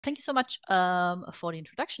thank you so much for the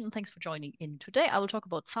introduction. Thanks for joining in today. I will talk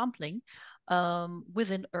about sampling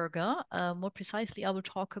within ERGA. More precisely, I will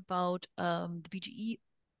talk about the BGE,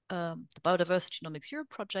 the Biodiversity Genomics Europe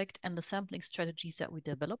project, and the sampling strategies that we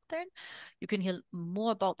developed there. You can hear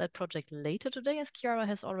more about that project later today, as Chiara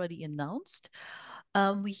has already announced.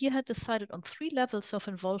 We here had decided on 3 levels of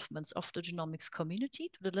involvements of the genomics community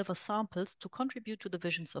to deliver samples to contribute to the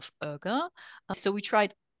visions of ERGA. So we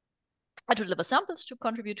tried to deliver samples to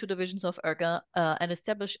contribute to the visions of ERGA and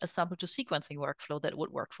establish a sample to sequencing workflow that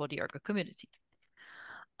would work for the ERGA community.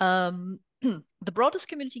 The broadest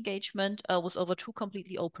community engagement was over 2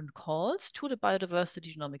 completely open calls to the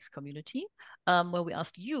biodiversity genomics community, where we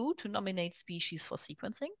asked you to nominate species for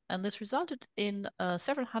sequencing. And this resulted in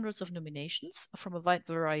several hundreds of nominations from a wide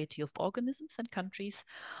variety of organisms and countries.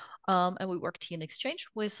 And we worked here in exchange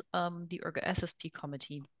with the ERGA SSP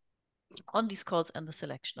committee on these calls and the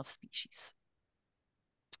selection of species.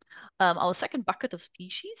 Our second bucket of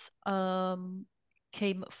species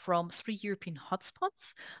came from 3 European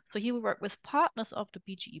hotspots. So here we work with partners of the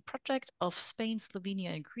BGE project of Spain,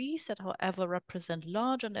 Slovenia, and Greece that, however, represent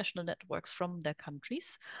larger national networks from their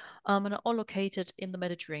countries and are all located in the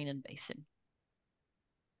Mediterranean basin.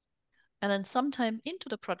 And then sometime into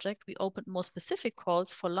the project, we opened more specific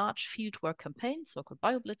calls for large fieldwork campaigns, so-called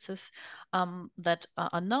bioblitzes, that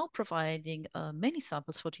are now providing many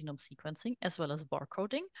samples for genome sequencing as well as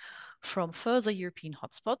barcoding from further European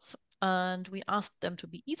hotspots. And we asked them to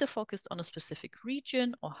be either focused on a specific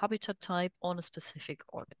region or habitat type on a specific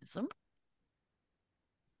organism.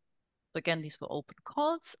 So again, these were open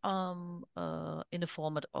calls in the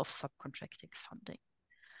format of subcontracting funding.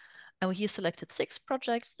 And we here selected 6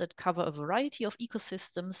 projects that cover a variety of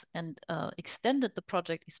ecosystems and extended the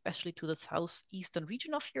project especially to the southeastern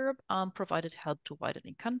region of Europe, provided help to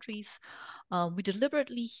widening countries. We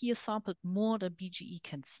deliberately here sampled more than BGE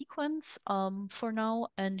can sequence for now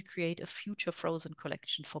and create a future frozen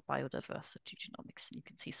collection for biodiversity genomics. And you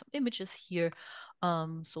can see some images here.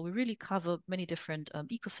 So we really cover many different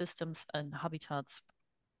ecosystems and habitats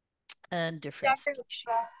and different species.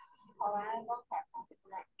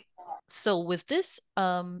 So with this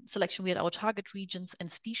selection, we had our target regions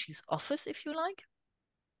and species office, if you like.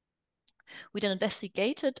 We then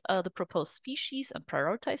investigated the proposed species and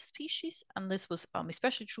prioritized species, and this was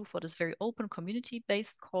especially true for this very open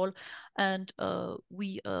community-based call. And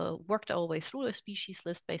we worked our way through a species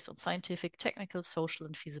list based on scientific, technical, social,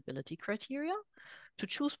 and feasibility criteria to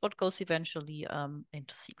choose what goes eventually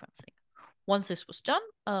into sequencing. Once this was done,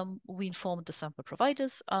 we informed the sample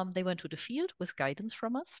providers. They went to the field with guidance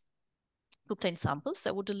from us to obtain samples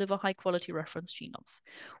that would deliver high-quality reference genomes.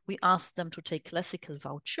 We asked them to take classical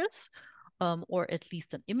vouchers, or at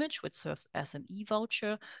least an image which serves as an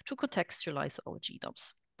e-voucher to contextualize our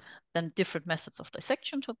genomes. Then different methods of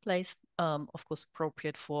dissection took place, of course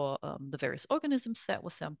appropriate for the various organisms that were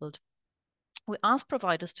sampled. We asked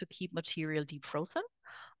providers to keep material deep frozen.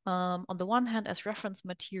 On the one hand, as reference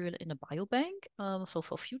material in a biobank, so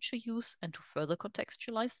for future use and to further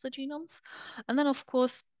contextualize the genomes. And then, of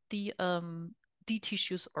course, the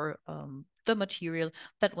D-tissues or the material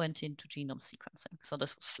that went into genome sequencing. So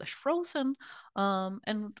this was flash frozen,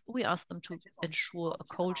 and we asked them to ensure a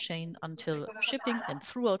cold chain until shipping and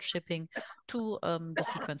throughout shipping to the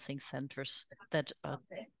sequencing centers that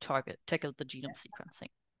tackled the genome sequencing.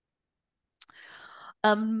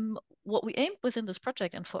 What we aimed within this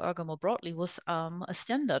project and for ERGA more broadly was a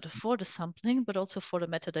standard for the sampling, but also for the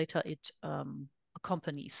metadata it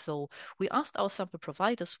accompanies. So we asked our sample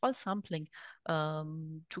providers while sampling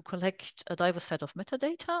to collect a diverse set of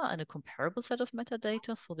metadata and a comparable set of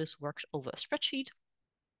metadata. So this worked over a spreadsheet.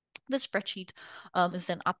 The spreadsheet is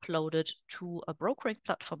then uploaded to a brokering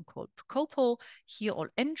platform called Copo. Here, all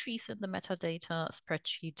entries in the metadata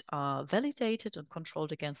spreadsheet are validated and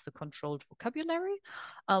controlled against the controlled vocabulary.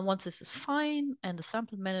 Once this is fine and the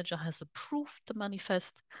sample manager has approved the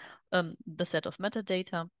manifest, the set of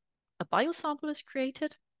metadata, a biosample is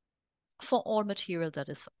created for all material that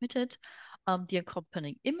is submitted. The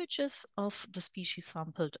accompanying images of the species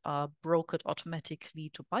sampled are brokered automatically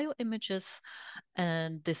to bioimages,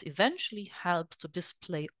 and this eventually helps to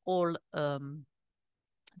display all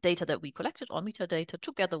data that we collected, all metadata,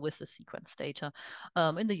 together with the sequence data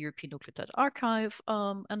in the European Nucleotide Archive,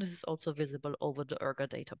 and this is also visible over the ERGA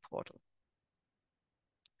data portal.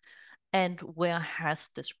 And where has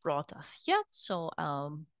this brought us yet? So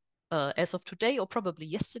as of today, or probably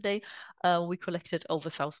yesterday, we collected over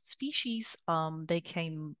 1,000 species. They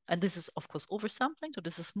came, and this is of course oversampling, so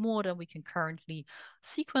this is more than we can currently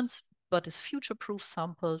sequence, but is future-proof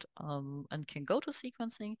sampled and can go to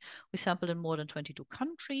sequencing. We sampled in more than 22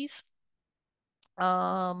 countries.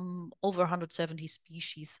 Over 170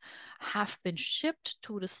 species have been shipped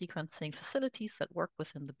to the sequencing facilities that work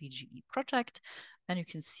within the BGE project. And you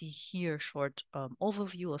can see here a short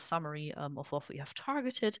overview or summary of what we have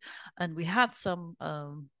targeted. And we had some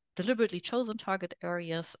deliberately chosen target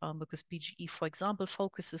areas because BGE, for example,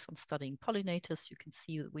 focuses on studying pollinators. You can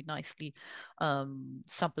see that we nicely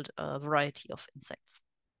sampled a variety of insects.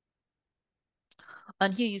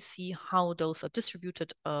 And here you see how those are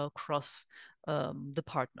distributed across the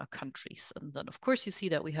partner countries. And then, of course, you see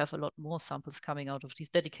that we have a lot more samples coming out of these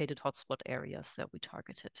dedicated hotspot areas that we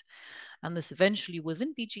targeted. And this eventually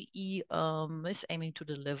within BGE is aiming to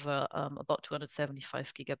deliver about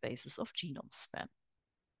 275 gigabases of genome span.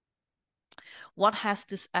 What has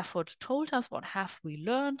this effort told us? What have we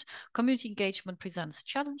learned? Community engagement presents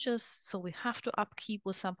challenges, so we have to upkeep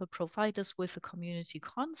with sample providers with the community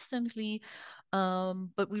constantly.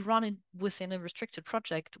 But we run it within a restricted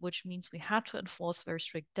project, which means we had to enforce very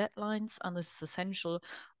strict deadlines, and this is essential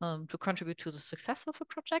to contribute to the success of a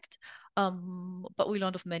project. But we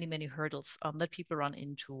learned of many, many hurdles that people run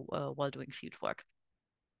into while doing fieldwork.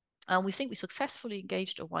 We think we successfully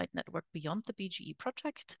engaged a wide network beyond the BGE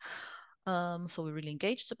project. So we really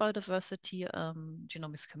engaged the biodiversity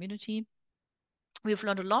genomics community. We've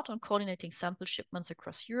learned a lot on coordinating sample shipments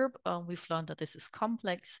across Europe. We've learned that this is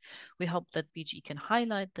complex. We hope that BGE can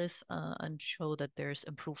highlight this and show that there's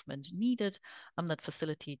improvement needed, that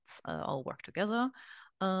facilitates our work together.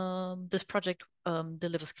 This project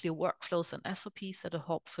delivers clear workflows and SOPs that are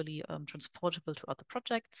hopefully transportable to other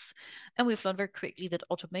projects. And we've learned very quickly that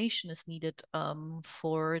automation is needed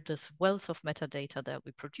for this wealth of metadata that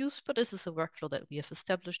we produce, but this is a workflow that we have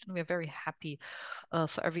established, and we're very happy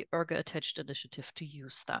for every ERGA attached initiative to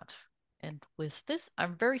use that. And with this,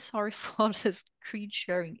 I'm very sorry for the screen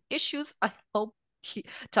sharing issues. I hope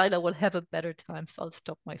Tyler will have a better time, so I'll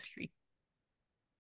stop my screen.